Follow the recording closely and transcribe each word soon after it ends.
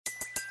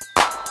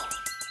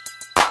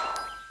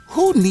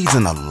Who needs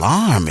an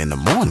alarm in the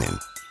morning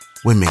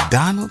when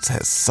McDonald's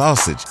has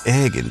sausage,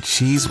 egg, and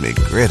cheese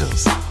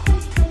McGriddles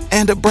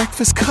and a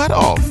breakfast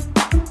cutoff?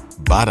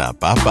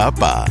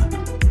 Ba-da-ba-ba-ba.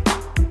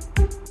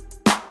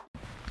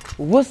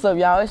 What's up,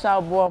 y'all? It's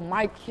y'all boy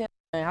Mykel.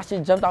 Man, I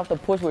just jumped off the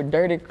porch with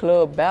Dirty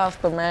Club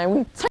Bastard,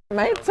 man. Turn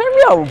me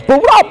up,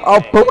 boot up.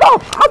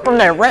 I'm from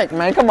that rack,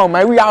 man. Come on,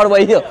 man. We all the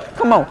way here.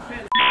 Come on.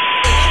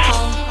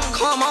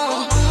 Come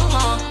on,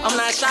 I'm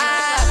not shy.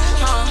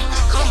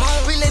 Come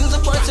on, we leaving the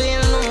porch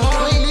in the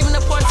morning. We leaving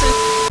the porch.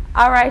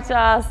 All right,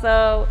 y'all.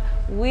 So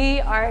we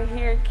are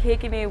here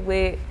kicking it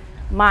with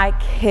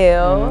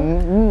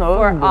Mykel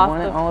for Off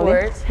the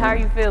Porch. How are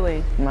you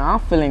feeling? Man, I'm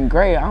feeling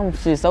great. I'm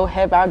just so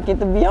happy I get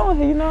to be on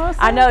here. You know what I'm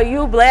saying? I know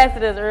you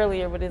blasted us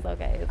earlier, but it's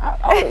okay.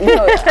 I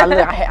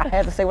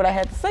had to say what I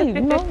had to say.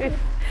 You know.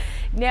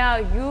 Now,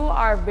 you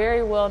are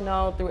very well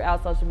known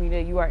throughout social media.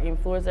 You are an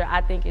influencer.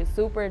 I think it's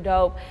super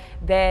dope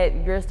that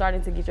you're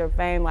starting to get your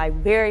fame like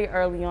very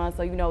early on,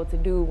 so you know what to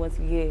do once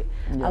you get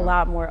a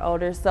lot more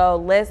older. So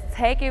let's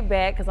take it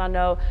back, because I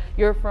know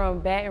you're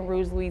from Baton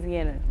Rouge,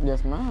 Louisiana.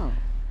 Yes, ma'am.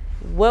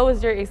 What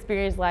was your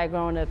experience like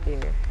growing up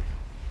there?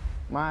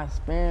 My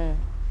experience,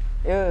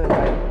 it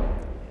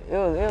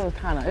was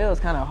kind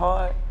of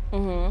hard,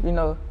 you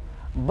know,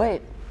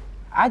 but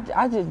I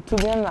just, to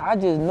be honest, I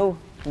just knew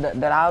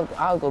that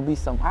I'll go be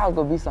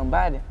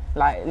somebody.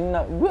 Like, you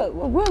know,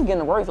 we're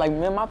getting worse. Like,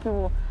 me and my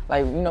people,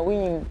 like, you know, we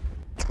ain't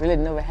really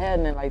never had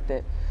nothing like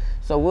that.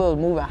 So we was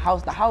moving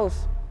house to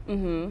house.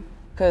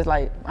 Cause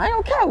like, I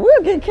don't care, we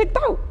was getting kicked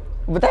out.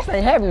 But that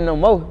ain't happening no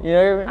more, you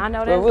know what I mean? I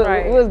know that's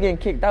right. We was getting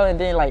kicked out, and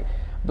then like,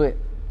 but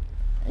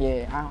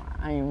yeah,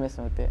 I ain't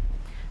messing with that.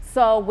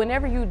 So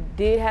whenever you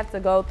did have to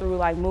go through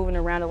like moving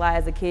around a lot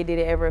as a kid, did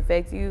it ever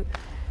affect you?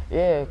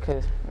 Yeah,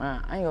 cause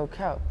man, I ain't gonna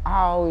count.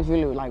 I always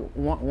really like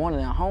wanted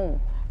a home,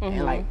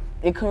 and like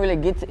it couldn't really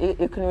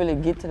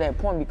get to that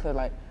point because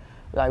like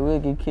we'll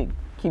keep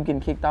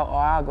getting kicked out, or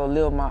I'll go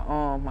live with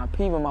my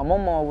people, my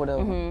mama or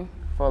whatever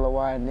for a little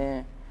while, and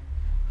then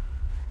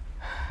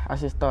I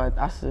should start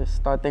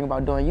thinking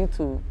about doing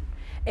YouTube.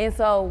 And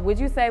so would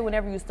you say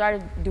whenever you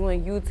started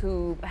doing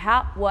YouTube,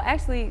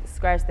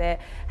 scratch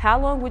that, how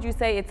long would you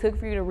say it took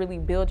for you to really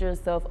build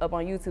yourself up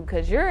on YouTube?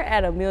 Because you're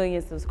at 1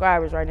 million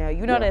subscribers right now.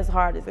 You know that's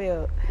hard as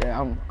hell.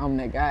 Yeah, I'm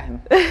that guy.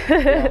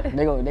 Yeah,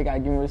 they gotta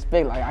give me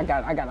respect. Like I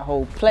got a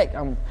whole plaque.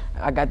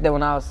 I got that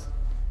when I was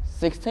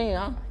 16,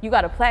 huh? You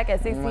got a plaque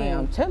at 16? Man,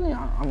 I'm telling you,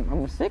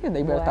 I'm sick of.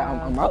 They better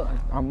start.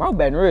 I'm out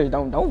Baton Rouge.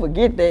 Don't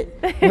forget that.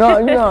 You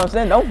know what I'm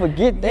saying? Don't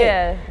forget that.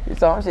 Yeah.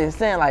 So I'm just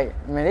saying, like,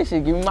 man, they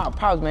should give me my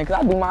props, man, cause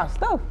I do my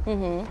stuff.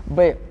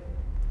 But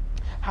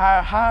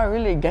how I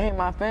really gained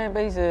my fan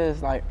base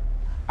is like,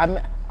 I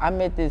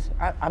met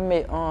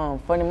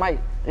Funny Mike.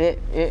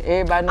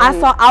 Everybody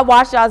knows I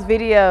watched y'all's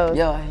videos.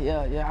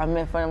 Yeah. I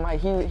met Funny Mike.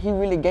 He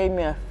really gave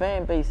me a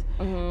fan base,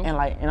 and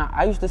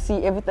I used to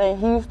see everything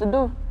he used to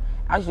do.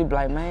 I used to be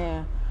like,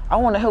 man, I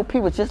want to help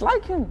people just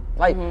like him.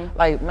 Like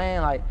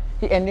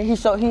he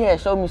had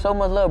showed me so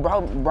much love,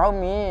 brought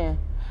me in.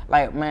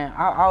 Like, man,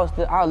 I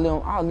live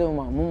with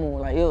my mama.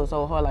 Like, it was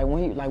so hard. Like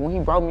when he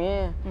brought me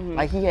in,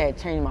 like he had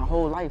changed my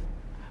whole life.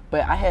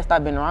 But I had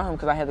stopped being around him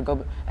because I had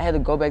to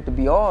go back to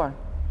BR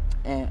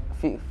and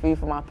feed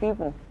for my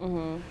people.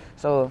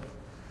 So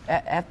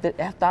after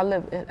I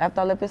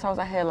left his house,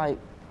 I had like,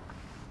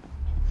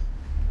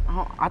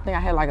 I think I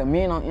had like 1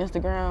 million on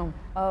Instagram.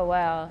 Oh,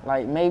 wow.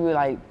 Like maybe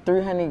like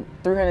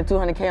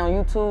 200K on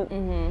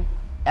YouTube.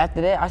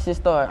 After that, I should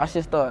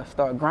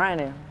start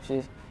grinding.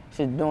 Just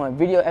doing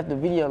video after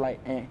video, like,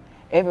 and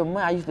every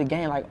month I used to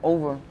gain like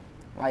over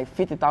like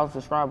 50,000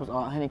 subscribers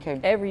or 100K.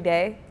 Every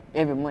day?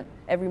 Every month.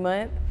 Every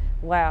month?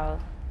 Wow.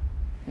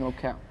 No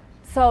cap.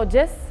 So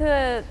just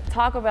to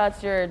talk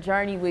about your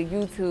journey with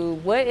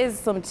YouTube, what is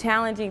some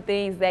challenging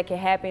things that can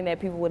happen that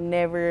people would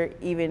never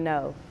even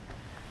know?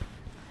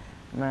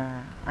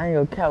 Man, I ain't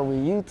gonna count with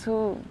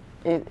YouTube.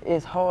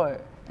 It's hard,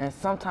 and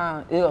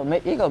sometimes it'll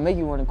make you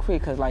want to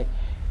quit. Cause like,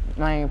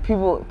 man,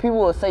 people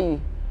will say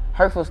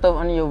hurtful stuff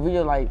under your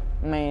video, like,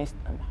 man,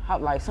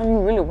 like something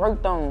you really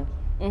worked on,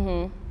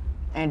 and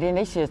then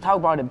they should talk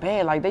about it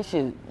bad. Like they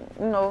should,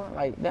 you know,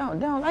 like they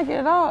don't like it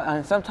at all.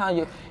 And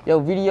sometimes your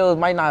videos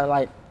might not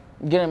like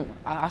get them.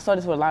 I saw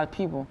this with a lot of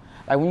people.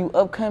 Like when you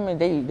upcoming,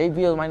 they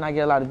videos might not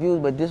get a lot of views,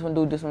 but this one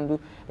do.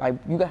 Like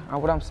you got,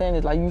 what I'm saying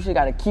is like you should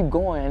gotta keep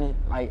going and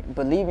like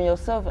believe in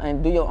yourself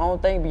and do your own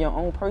thing, be your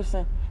own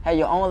person, have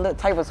your own little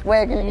type of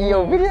swag in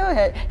your video,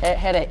 have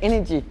that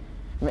energy.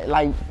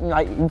 Like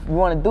if you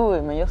wanna do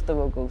it, man, your stuff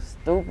will go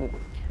stupid.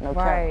 No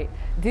right. cap.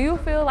 Do you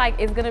feel like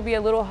it's gonna be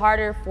a little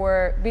harder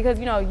because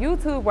you know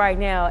YouTube right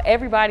now,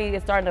 everybody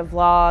is starting to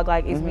vlog,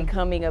 like it's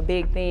becoming a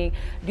big thing.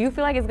 Do you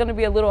feel like it's gonna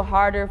be a little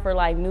harder for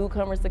like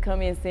newcomers to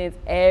come in since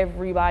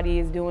everybody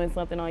is doing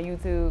something on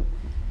YouTube?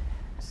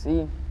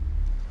 See,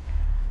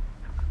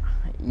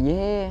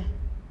 yeah,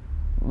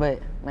 but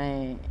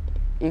man,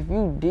 if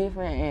you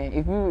different and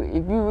if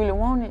you really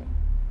want it,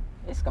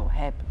 it's gonna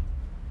happen.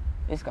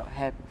 It's gonna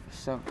happen for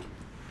sure.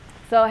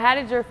 So how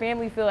did your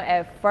family feel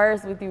at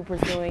first with you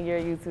pursuing your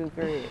YouTube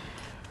career?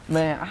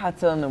 Man, I was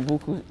telling them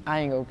buku, I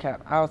ain't gonna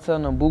cap. I was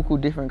telling them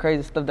buku different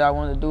crazy stuff that I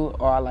wanted to do,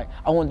 or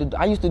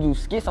I used to do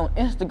skits on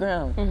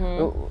Instagram,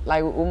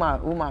 like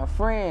with my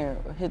friend.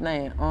 His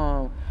name,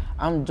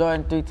 I'm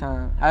Jordan 3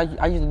 times.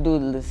 I used to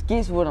do the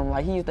skits with him.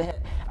 Like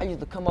I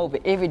used to come over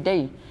every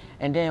day,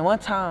 and then one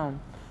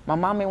time, my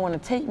mom didn't want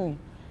to take me.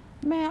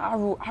 Man, I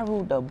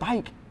rode the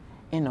bike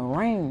in the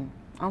rain.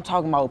 I'm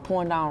talking about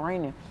pouring down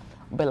raining,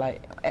 but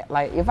like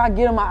if I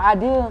get them my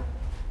idea.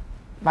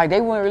 Like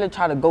they wouldn't really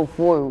try to go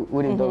forward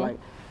with it though. Like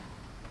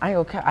I ain't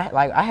gonna care.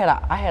 I had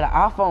an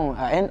iPhone.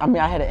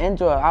 I had an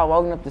Android. I was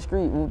walking up the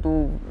street.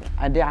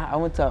 I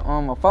went to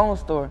a phone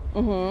store.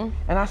 And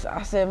I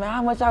said, man,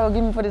 how much y'all gonna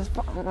give me for this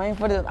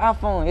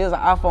iPhone? It was an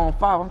iPhone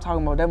 5. I'm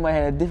talking about that might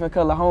have a different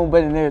color home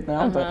button and everything.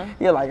 I'm talking,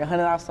 yeah, like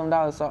 $100 some.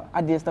 So I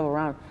did stuff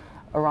around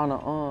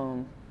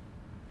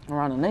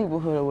the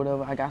neighborhood or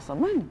whatever. I got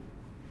some money.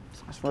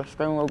 So I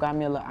straight got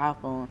me a little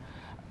iPhone.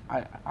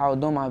 I was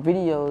doing my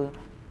videos.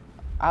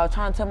 I was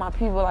trying to tell my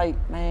people, like,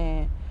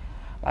 man,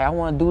 like, I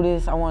want to do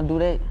this, I want to do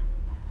that.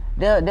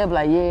 They'll be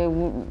like, yeah,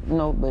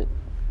 but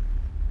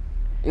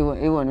it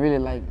wasn't really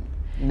like.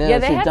 Yeah,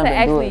 they have to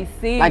actually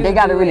see. Like they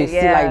gotta really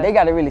see. Like they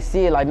gotta really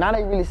see it. Like now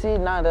they really see it.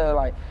 Now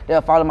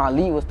they'll follow my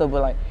lead with stuff.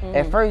 But like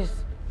at first,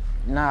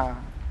 nah,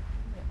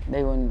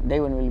 they wasn't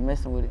really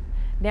messing with it.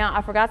 Now,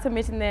 I forgot to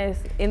mention this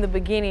in the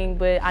beginning,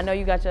 but I know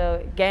you got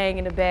your gang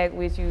in the back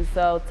with you.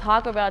 So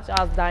talk about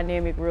y'all's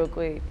dynamic real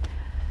quick.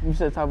 You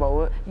said talk about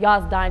what?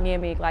 Y'all's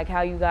dynamic, like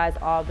how you guys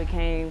all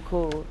became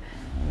cool.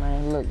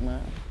 Man, look,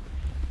 man.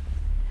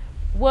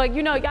 Well,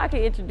 y'all can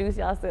introduce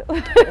yourself.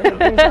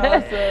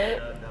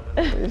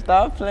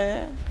 Stop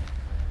playing.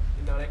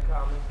 They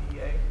call me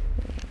DA.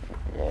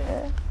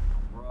 Yeah.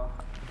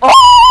 Oh!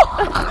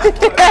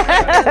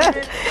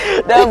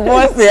 That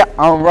boy said,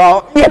 I'm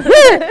raw.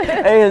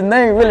 Hey, his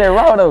name really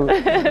raw though.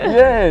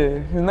 Yeah,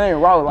 his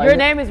name raw. Like your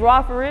name is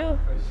Raw for real?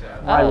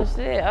 Oh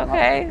shit,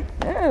 okay.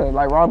 Yeah,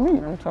 like raw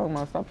meat. I'm talking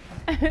about stuff.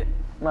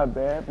 My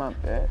bad.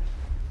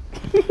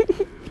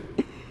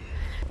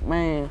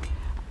 Man,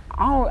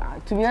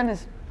 to be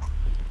honest,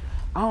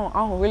 I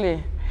don't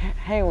really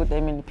hang with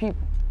that many people.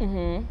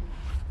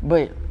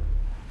 But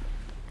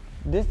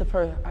this the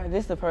person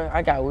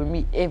I got with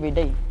me every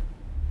day.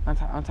 I'm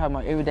talking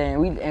about every day,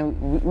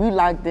 and we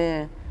locked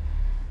in.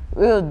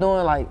 We was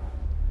doing like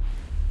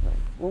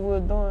what we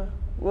was doing.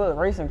 We was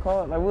racing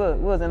cars. Like we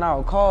was in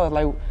our cars.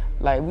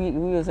 Like we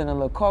was in a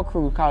little car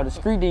crew called the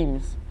Street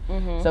Demons.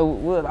 So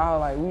we was all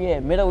like we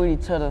had met up with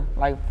each other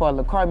like for a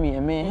little car meet,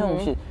 and me and him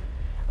shit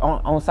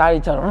on side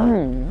of each other.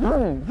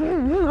 I'm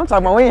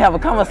talking about we didn't have a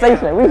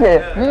conversation. We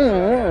said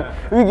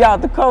we got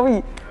out the car.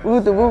 We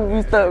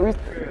stuck.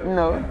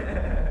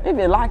 They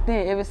been locked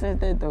in ever since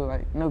that though.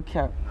 Like no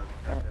cap.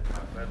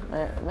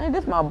 Man,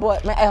 this my boy.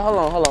 Man, hey,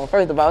 hold on.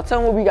 First of all, tell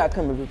me what we got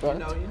coming, bro. You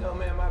know,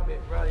 man, my big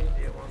brother, he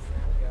did one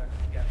thing.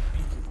 We got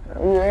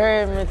features. You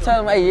heard me? Tell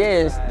him, hey,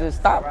 yes, just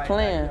stop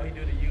playing. He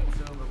do the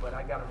YouTuber, but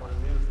I got him on the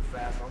music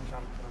side, so I'm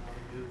trying to put him on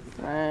the music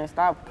side. Man,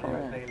 stop playing.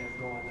 Everything that's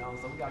going on.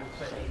 So we got a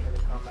track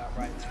that's gonna come out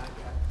right now. I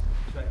got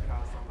a track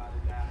called Somebody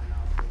Died and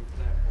all three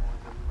platforms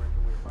that we're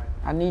working with right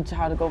now. I need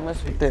y'all to go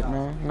mess with that,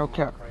 man. No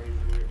cap. Crazy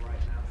with it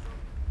right now,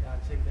 so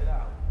y'all check that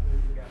out.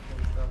 We got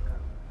some stuff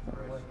coming.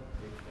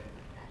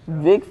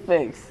 Big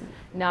fix.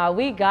 Now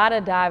we gotta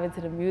dive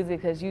into the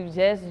music because you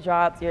just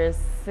dropped your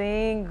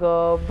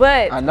single.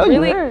 But I know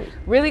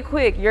really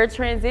quick, your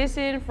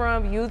transition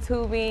from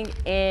YouTubing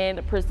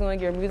and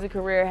pursuing your music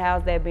career,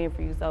 how's that been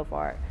for you so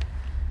far?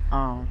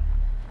 Well,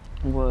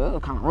 it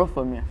was kind of rough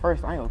for me at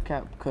first. I ain't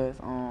gonna cap because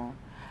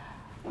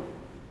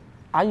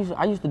I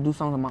used to do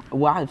songs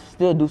I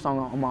still do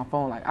songs on my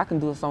phone. Like I can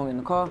do a song in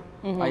the car,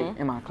 like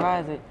in my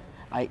closet,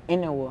 like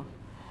anywhere.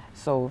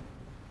 So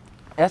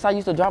as I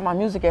used to drop my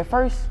music at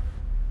first,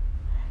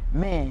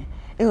 man,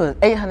 it was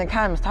 800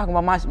 comments talking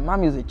about my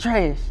music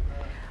trash.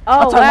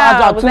 Oh, wow. I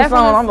dropped 2 songs.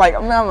 I'm like,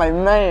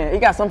 man, it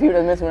got some people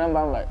that mess with them,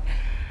 but I'm like.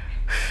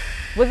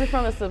 Was it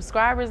from the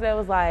subscribers that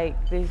was like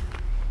this?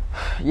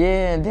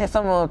 Yeah, and then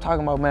some of them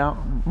talking about, man,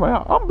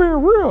 I'm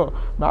being real.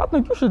 Man, I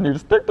think you should need to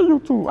stick to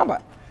YouTube. I'm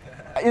like,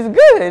 it's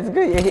good.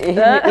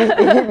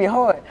 It hit me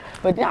hard.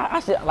 But then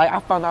I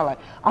found out, like,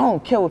 I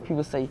don't care what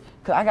people say,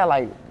 cause I got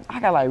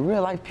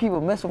real life people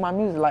mess with my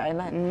music. Like,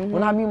 and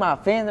when I meet my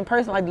fans in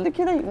person, like, look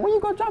at it, when you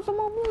gonna drop some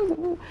more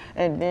music?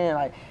 And then,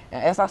 like,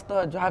 as I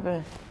start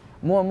dropping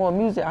more and more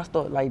music,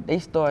 they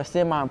start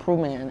seeing my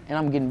improvement, and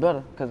I'm getting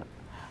better. Cause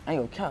I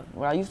ain't gonna cap.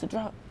 What I used to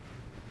drop,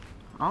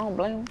 I don't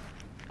blame them.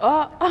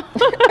 Oh.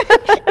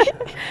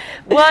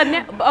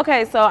 Well,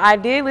 okay, so I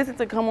did listen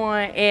to Come On,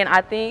 and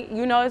I think,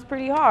 it's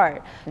pretty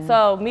hard.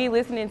 So me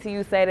listening to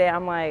you say that,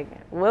 I'm like,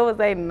 what was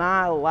they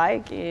not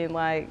liking?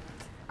 Like,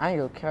 I ain't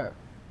gonna cap.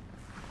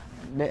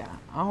 I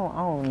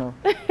don't know.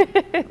 I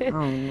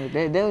don't know.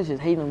 They was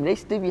just hating them. They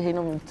still be hating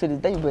them to this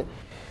day, but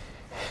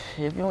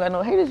if you don't got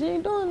no haters, you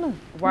ain't doing nothing.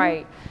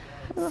 Right.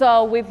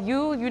 So with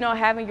you,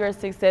 having your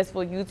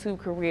successful YouTube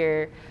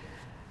career,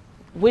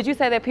 would you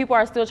say that people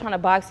are still trying to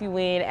box you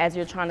in as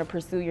you're trying to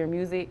pursue your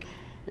music?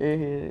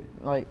 Yeah,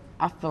 like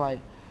I feel like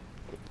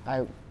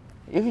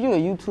if you're a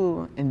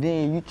YouTuber and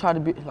then you try to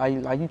be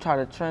like you try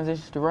to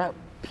transition to rap,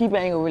 people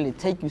ain't gonna really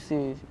take you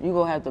serious. You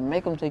gonna have to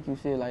make them take you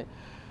serious. Like,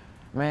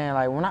 man,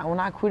 like when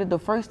I quit it the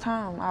first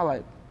time, I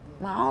like,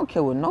 man, I don't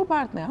care what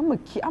nobody think. I'm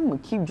gonna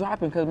keep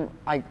dropping because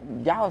like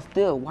y'all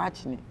still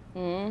watching it.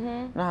 Mm-hmm.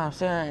 Know what I'm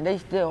saying? They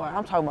still.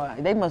 I'm talking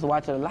about. They must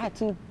watch it a lot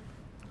too.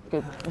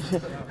 You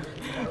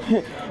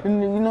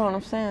know what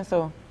I'm saying?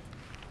 So.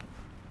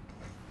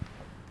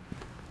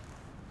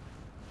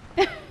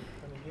 I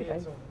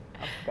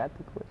forgot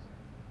the question.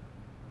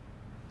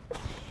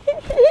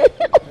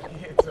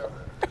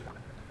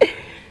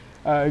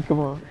 All right, come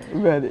on.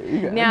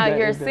 Now,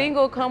 your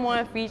single "Come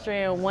On"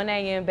 featuring 1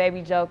 AM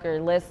Baby Joker.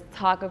 Let's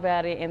talk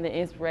about it and the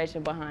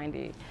inspiration behind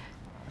it.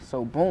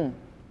 So boom.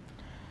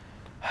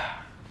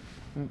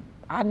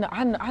 I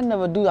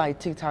never do like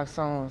TikTok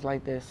songs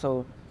like that.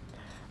 So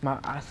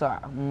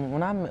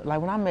when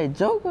I met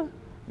Joker,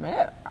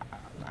 man,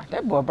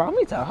 that boy brought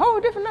me to a whole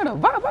different other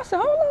vibe. I said,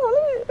 hold on,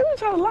 let me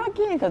try to lock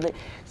in,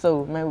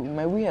 so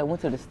we had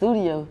went to the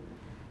studio.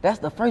 That's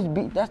the first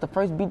beat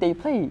they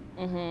played.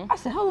 Mm-hmm. I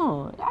said, hold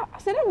on. I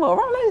said, that boy,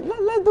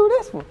 let's do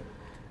this one.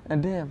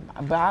 And then,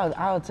 but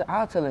I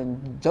was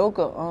telling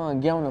Joker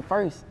get on the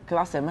first, cause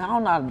I said, man, I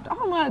don't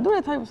know how to do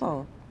that type of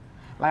song.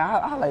 Like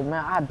I like,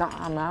 man, I'm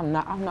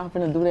not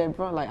finna do that,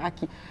 bro. Like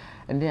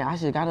and then I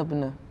just got up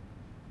in the,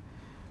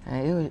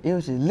 and it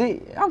was just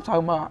lit. I'm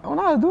talking about when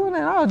I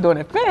was doing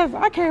it fast.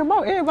 I came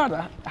out, everybody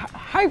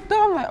hyped up.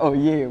 I'm like, oh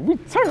yeah, we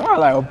turned. I was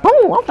like,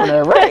 boom, I'm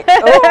finna wreck.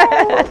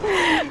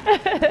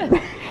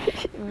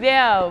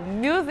 Now,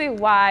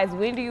 music-wise,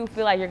 when do you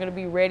feel like you're gonna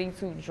be ready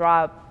to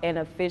drop an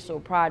official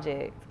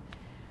project?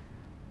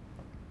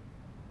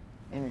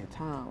 Any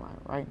time,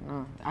 like right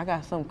now, I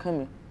got something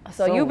coming.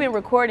 So you've been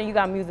recording, you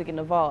got music in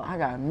the vault. I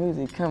got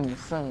music coming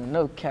soon,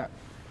 no cap.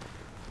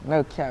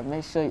 No cap.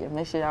 Make sure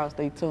y'all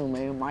stay tuned,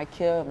 man.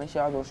 Mykel, make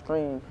sure y'all go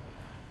stream.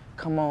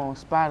 Come on,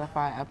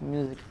 Spotify, Apple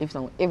Music. It's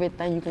on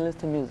everything you can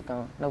listen to music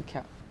on. No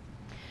cap.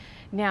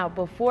 Now,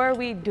 before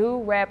we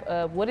do wrap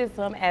up, what is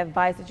some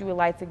advice that you would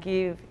like to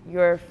give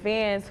your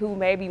fans who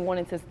may be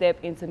wanting to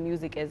step into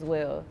music as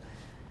well?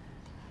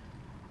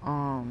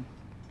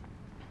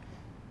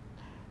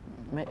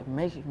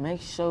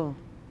 Make sure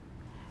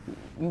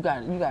you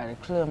got a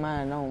clear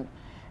mind on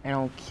and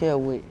don't care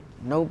what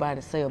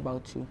nobody say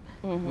about you.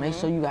 Mm-hmm. Make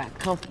sure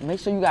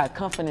you got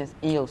confidence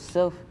in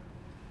yourself,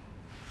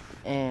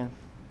 and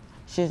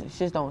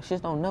just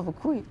don't never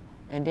quit.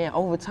 And then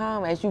over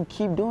time, as you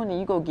keep doing it,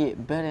 you go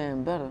get better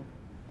and better.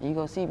 And you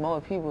go see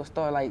more people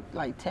start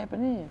like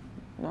tapping in. You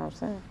know what I'm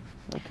saying?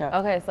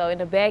 Okay, so in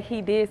the back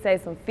he did say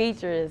some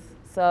features.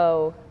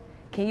 So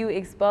can you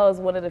expose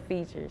one of the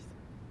features?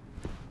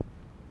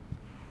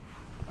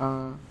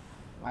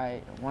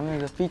 Like one of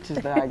the features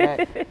that I got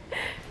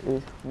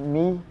is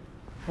me,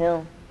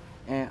 him,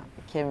 and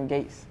Kevin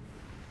Gates.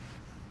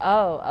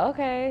 Oh,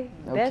 okay.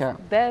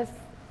 That's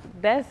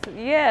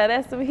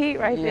some heat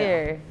right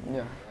there.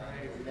 Yeah.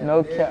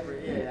 No cap.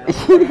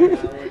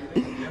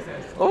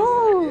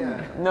 Ooh,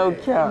 no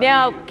cap.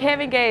 Now,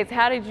 Kevin Gates,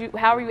 how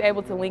were you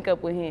able to link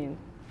up with him?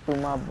 Through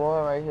my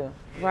boy right here.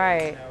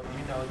 Right.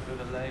 You know, through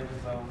the label,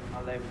 so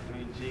my label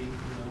 3G, you know,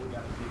 we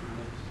got a big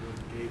relationship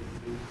with Gates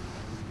too.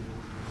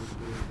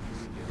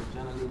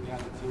 Generally we got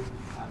it too.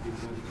 I'll be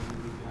good to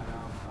we got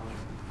out.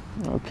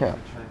 No cap.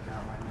 Track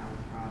out right now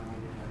with Prime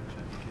Media, got a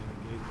track with Kevin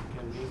Gates.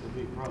 Kevin Gates is a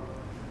big brother.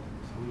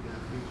 So we got a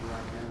feature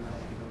right there, and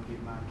we gonna get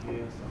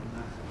Mykel, so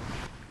nice.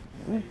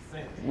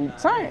 You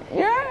turn,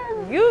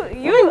 yeah. You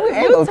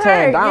ain't gonna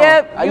turn it down.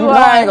 Yep, you know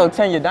I ain't gonna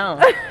turn you down.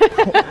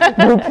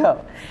 No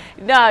cap.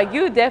 No,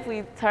 you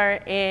definitely turn,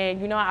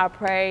 and you know I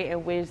pray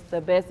and wish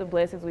the best of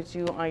blessings with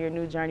you on your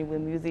new journey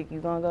with music.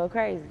 You're gonna go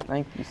crazy.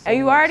 Thank you so much. And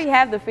you already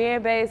have the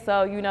fan base,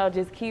 so you know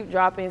just keep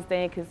dropping,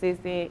 staying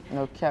consistent.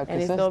 No cap.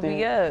 And it's gonna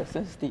be up.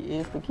 Consistency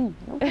is the key.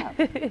 No cap.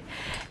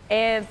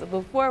 And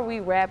before we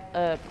wrap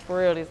up for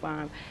real this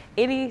time,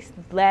 any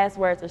last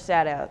words or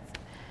shout outs?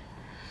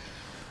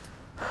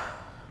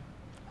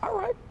 All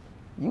right,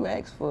 you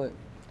asked for it.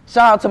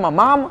 Shout out to my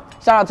mama.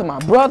 Shout out to my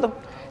brother.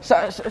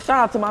 Shout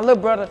out to my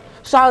little brother.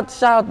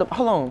 Shout out to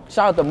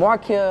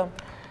Mykel.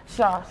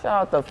 Shout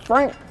out to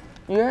Frank.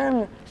 You hear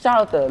me?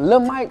 Shout out to Lil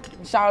Mike.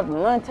 Shout out to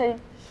Lante.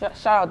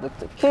 Shout out to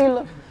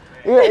Tequila.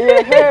 You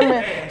hear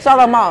me? Shout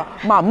out my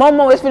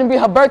Momo. It's finna be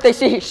her birthday.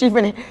 She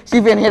finna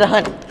hit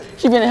 100.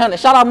 She finna hit 100.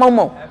 Shout out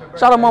Momo.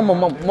 Shout out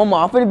Momo.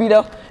 I'm finna be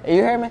there.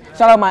 You hear me?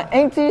 Shout out my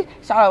auntie.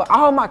 Shout out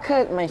all my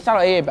cousins. Man, shout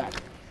out everybody.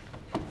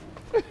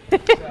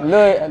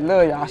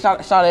 Love y'all.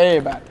 Shout out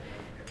everybody.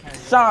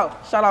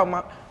 Shout out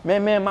my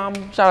man, mama.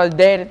 Shout out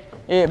daddy.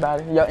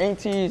 Everybody. Your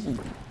aunties.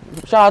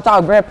 Shout out to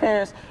our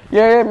grandparents. You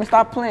hear me?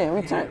 Stop playing.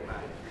 We turn.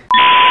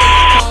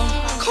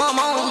 Come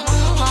on,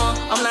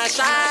 I'm not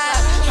shy.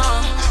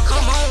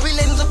 Come on, we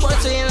letting the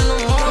Porch in the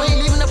morning. We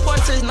ain't leaving the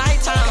Porch till it's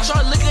nighttime.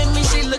 Short looking at me, she look.